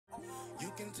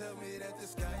You can tell me that the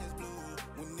sky is blue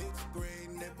when it's gray.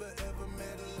 Never ever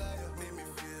met a liar, made me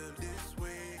feel this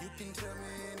way. You can tell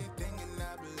me anything and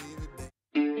I believe it.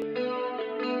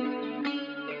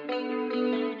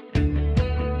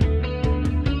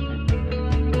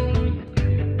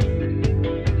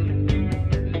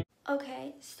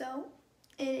 Okay, so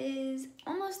it is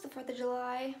almost the 4th of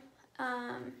July.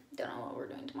 Don't know what we're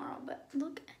doing tomorrow, but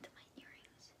look at my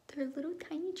earrings. They're little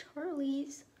tiny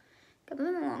Charlies. Got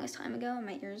them the longest time ago, and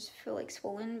my ears feel like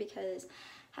swollen because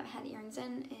I haven't had earrings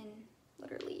in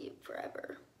literally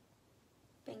forever.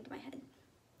 Banged my head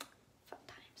 5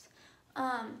 times.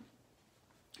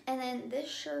 And then this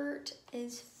shirt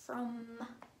is from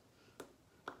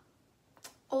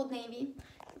Old Navy.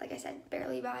 Like I said,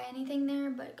 barely buy anything there,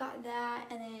 but got that,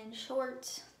 and then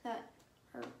shorts that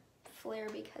are flare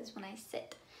because when I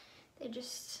sit, they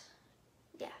just,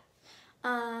 yeah.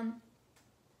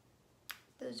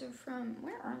 Those are from,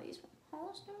 where are these from?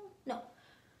 Hollister? No,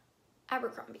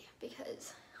 Abercrombie,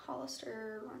 because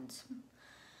Hollister runs,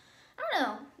 I don't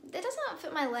know, it does not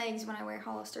fit my legs when I wear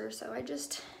Hollister, so I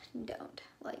just don't,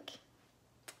 like,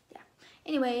 yeah.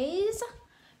 Anyways,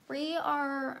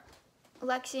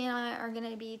 Lexi and I are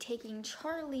gonna be taking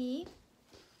Charlie,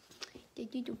 the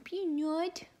little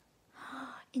peanut,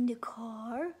 in the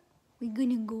car. We're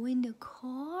gonna go in the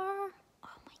car.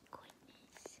 Oh my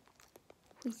goodness.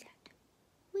 Who's that?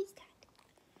 Who's that?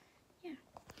 Yeah.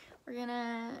 We're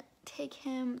gonna take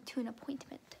him to an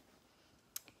appointment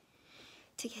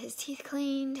to get his teeth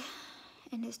cleaned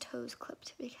and his toes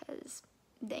clipped because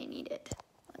they need it.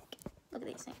 Like, look at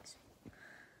these things.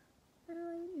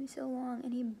 They're so long,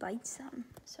 and he bites them.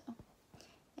 So,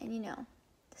 and you know,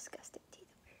 disgusting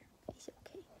teeth over here. He's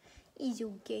okay. He's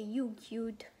okay. You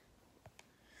cute.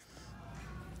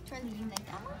 Charlie, you like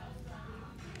that one?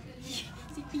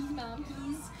 These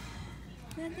mommies.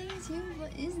 That thing is huge.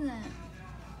 What is that?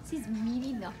 This is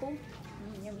meaty knuckle.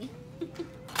 Yummy.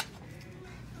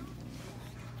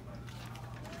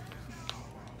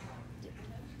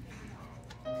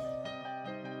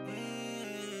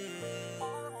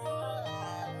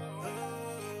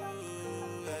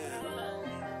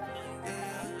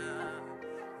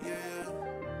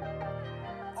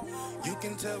 You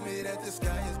can tell me that the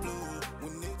sky is blue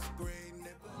when it's gray.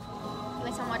 You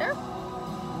want some water?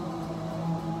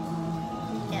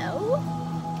 No?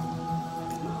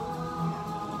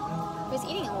 He was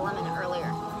eating a lemon earlier.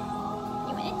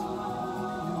 You want it?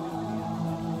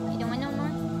 You don't want no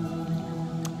more?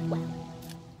 Well.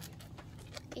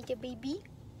 Is it baby?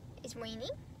 It's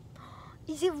raining?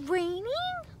 Is it raining?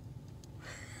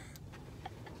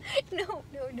 No.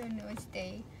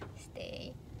 Stay.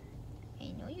 Stay. I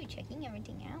know you're checking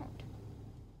everything out.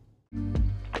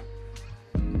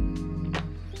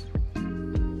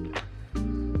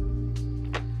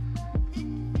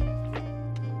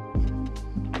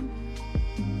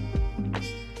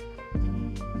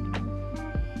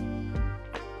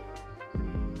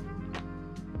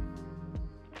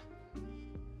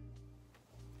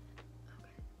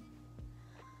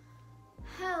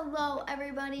 Hello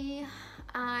everybody,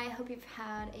 I hope you've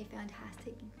had a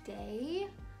fantastic day,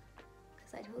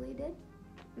 because I totally did.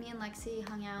 Me and Lexi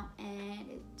hung out and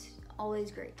it's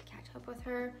always great to catch up with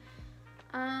her.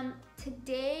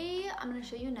 Today I'm going to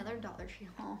show you another Dollar Tree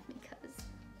haul because,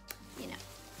 you know,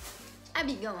 I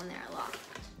be going there a lot.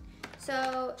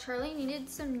 So Charlie needed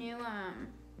some new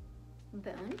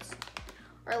bones,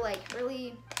 or like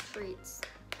really treats.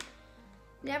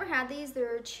 Never had these.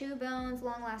 They're chew bones,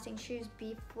 long-lasting chews,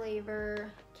 beef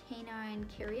flavor, canine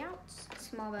carryouts,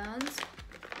 small bones.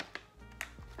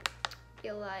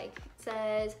 Feel like it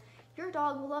says your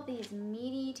dog will love these,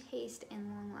 meaty taste and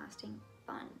long-lasting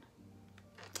fun.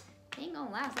 They ain't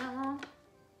gonna last that long.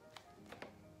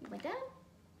 You like that?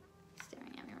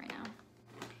 Staring at me right now.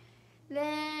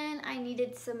 Then I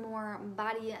needed some more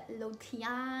body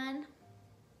lotion.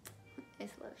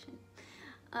 It's lotion.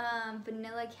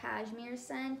 Vanilla cashmere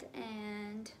scent,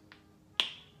 and it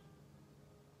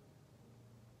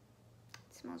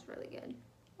smells really good.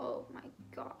 Oh my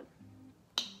god.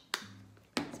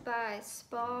 It's by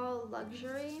Spa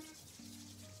Luxury.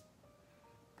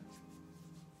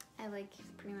 I like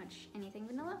pretty much anything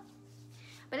vanilla,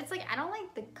 but it's like I don't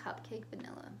like the cupcake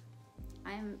vanilla.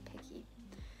 I'm picky.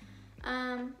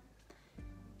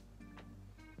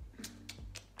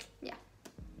 Yeah,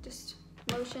 just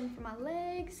lotion for my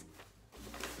legs.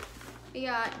 We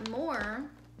got more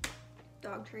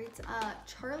dog treats.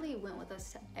 Charlie went with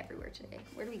us everywhere today.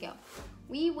 Where did we go?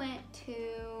 We went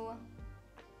to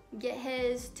get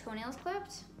his toenails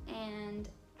clipped and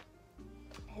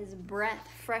his breath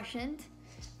freshened,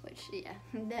 which, yeah,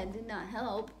 that did not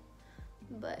help,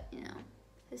 but, you know,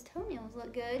 his toenails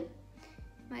look good.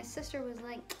 My sister was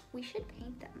like, we should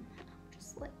paint them. I'm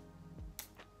just like,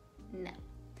 no,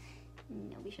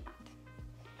 we should not.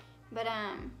 But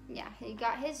yeah, he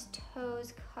got his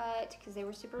toes cut because they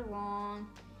were super long,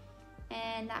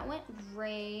 and that went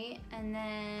great. And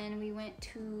then we went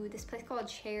to this place called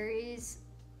Cherries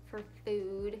for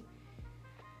food,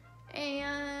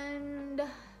 and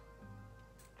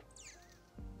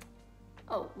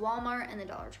oh, Walmart and the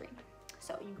Dollar Tree.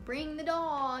 So you bring the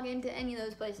dog into any of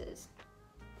those places.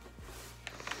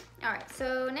 All right,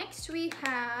 so next we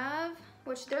have,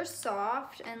 which they're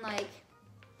soft, and like,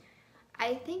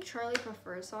 I think Charlie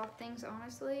prefers soft things,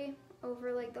 honestly,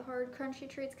 over like the hard crunchy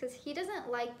treats, because he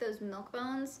doesn't like those milk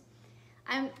bones.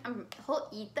 He'll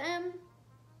eat them,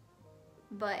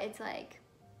 but it's like,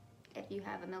 if you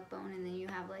have a milk bone and then you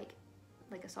have like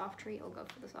a soft treat, he'll go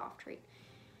for the soft treat.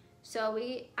 So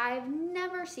I've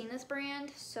never seen this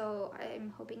brand, so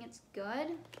I'm hoping it's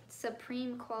good.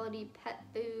 Supreme Quality Pet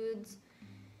Foods.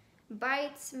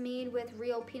 Bites made with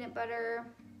real peanut butter.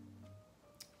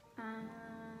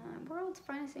 World's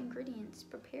finest ingredients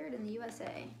prepared in the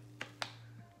USA.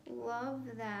 Love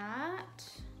that.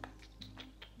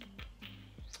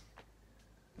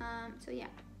 So yeah,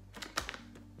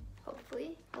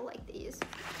 hopefully I'll like these.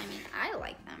 I mean, I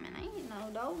like them and I ain't no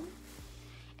dog.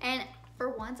 And for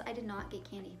once, I did not get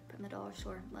candy from the dollar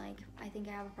store. Like, I think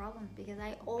I have a problem because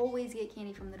I always get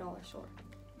candy from the dollar store.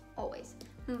 Always.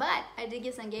 But I did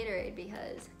get some Gatorade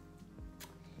because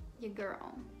your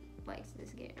girl likes this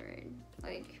Gatorade.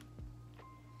 Like,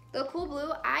 the Cool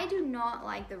Blue, I do not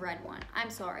like the red one. I'm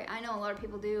sorry. I know a lot of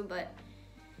people do, but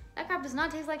that crap does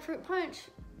not taste like fruit punch.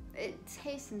 It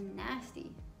tastes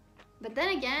nasty. But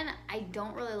then again, I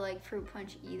don't really like fruit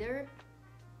punch either.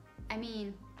 I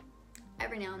mean,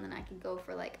 every now and then I could go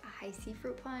for like a high C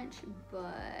fruit punch,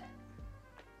 but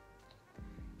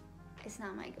it's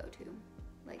not my go-to.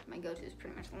 Like, my go-to is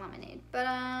pretty much lemonade. But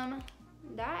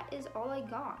that is all I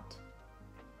got.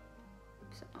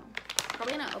 So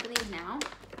probably gonna open these now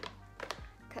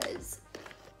because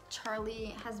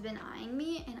Charlie has been eyeing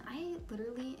me, and I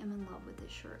literally am in love with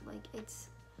this shirt. Like, it's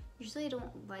usually I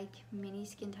don't like mini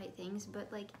skin tight things,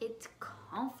 but like, it's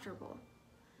comfortable.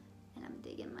 And I'm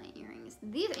digging my earrings.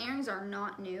 These earrings are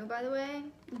not new, by the way,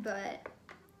 but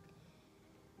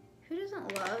who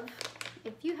doesn't love,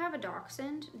 if you have a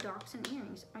dachshund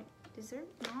earrings, is there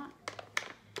not,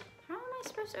 how am I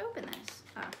supposed to open this?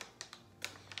 Oh.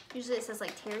 Usually it says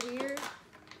like terrier.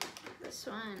 This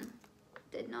one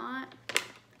did not.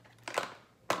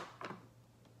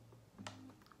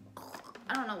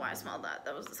 I don't know why I smelled that.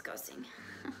 That was disgusting.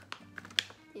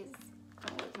 These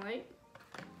don't look right.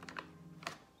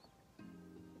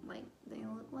 Like, they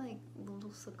look like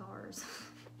little cigars.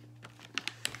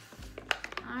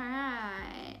 All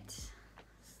right.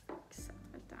 Set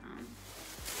it down.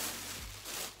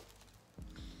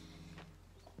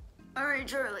 All right,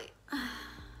 Charlie.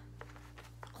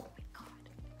 Oh my God.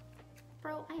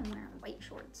 Bro, I am wearing white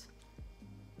shorts.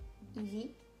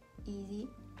 Easy, easy.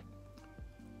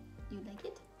 You like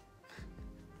it?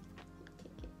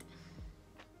 Take it.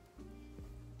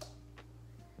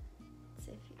 Let's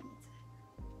see if he eats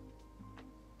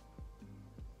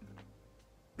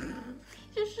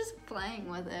it. He's just playing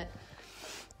with it.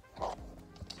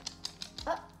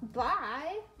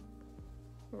 Bye.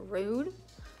 Rude.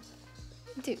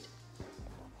 Dude.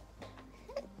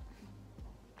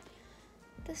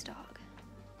 This dog.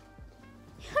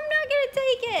 I'm not gonna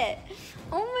take it.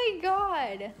 Oh my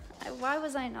God. Why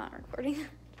was I not recording?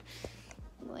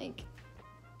 Like,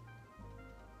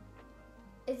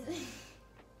 it's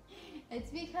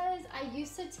because I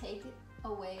used to take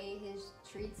away his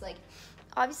treats. Like,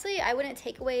 obviously I wouldn't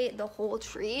take away the whole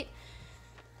treat,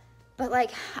 but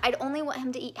like, I'd only want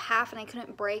him to eat half and I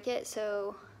couldn't break it.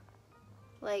 So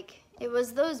like, it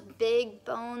was those big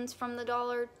bones from the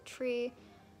Dollar Tree.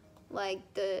 Like,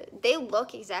 they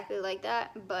look exactly like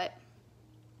that, but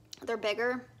they're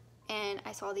bigger. And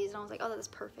I saw these and I was like, oh, that's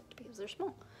perfect because they're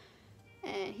small.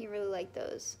 And he really liked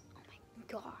those. Oh my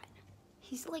God.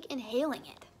 He's like inhaling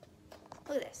it.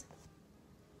 Look at this.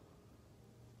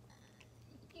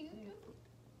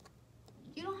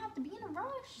 You don't have to be in a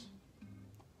rush.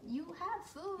 You have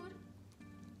food.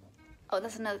 Oh,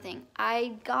 that's another thing.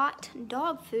 I got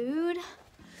dog food,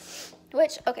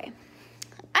 which, okay.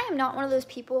 I am not one of those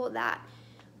people that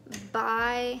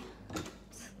buy,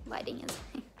 lighting is,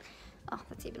 oh,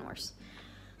 that's even worse.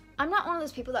 I'm not one of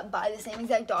those people that buy the same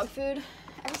exact dog food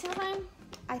every single time.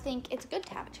 I think it's good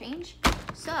to have a change.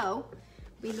 So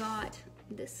we got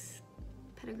this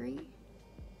pedigree.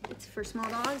 It's for small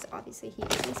dogs. Obviously he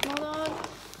is a small dog.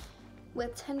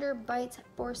 with tender bites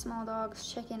for small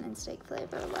dogs, chicken and steak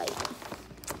flavor. Like,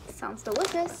 sounds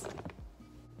delicious.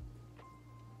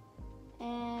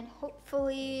 And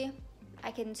hopefully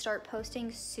I can start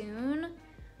posting soon.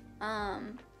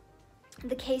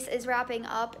 The case is wrapping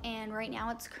up, and right now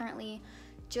it's currently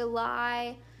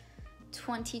July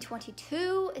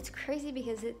 2022. It's crazy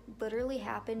because it literally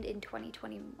happened in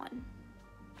 2021.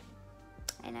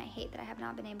 And I hate that I have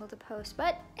not been able to post,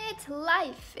 but it's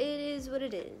life. It is what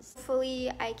it is.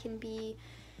 Hopefully I can be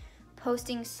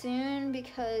posting soon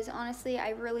because honestly, I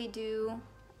really do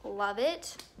love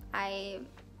it. I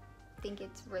think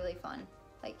it's really fun.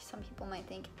 Like, some people might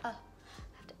think, oh,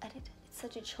 I have to edit. It's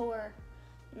such a chore.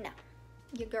 No,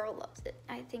 your girl loves it.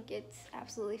 I think it's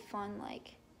absolutely fun.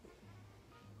 Like,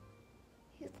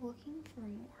 he's looking for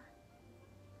more.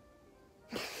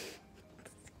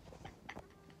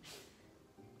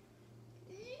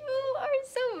 You are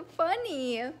so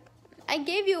funny. I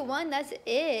gave you one, that's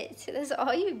it. That's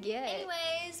all you get.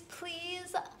 Anyways,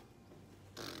 please,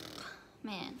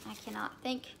 man, I cannot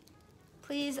think.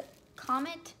 Please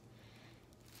comment,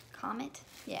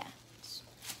 yeah,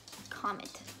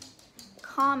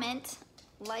 comment,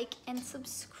 like, and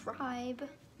subscribe.